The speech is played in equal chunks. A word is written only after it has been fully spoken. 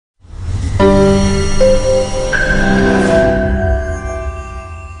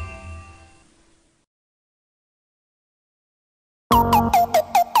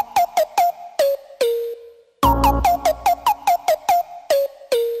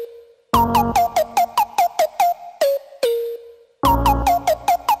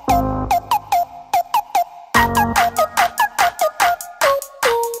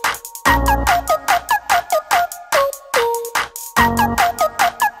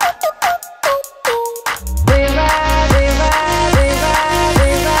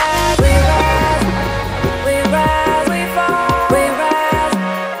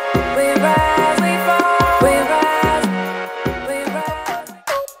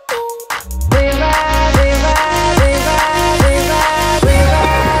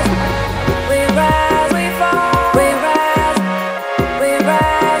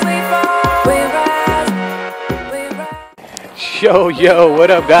Yo, what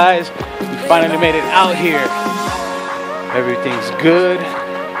up, guys? We finally made it out here. Everything's good.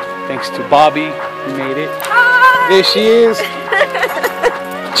 Thanks to Bobbie, we made it. There she is.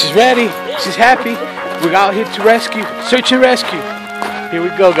 She's ready. She's happy. We're out here to rescue, search and rescue. Here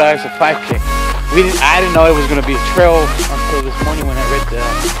we go, guys. A 5K. I didn't know it was gonna be a trail until this morning when I read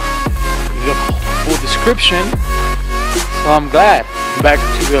the full description. So I'm glad. I'm back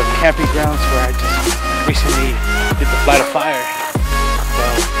to the camping grounds where I just recently did the flight of fire. So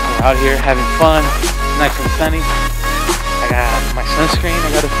we're out here having fun. It's nice and sunny. I got my sunscreen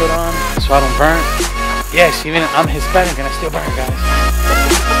I gotta put on so I don't burn. Yes, even I'm Hispanic and I still burn, guys.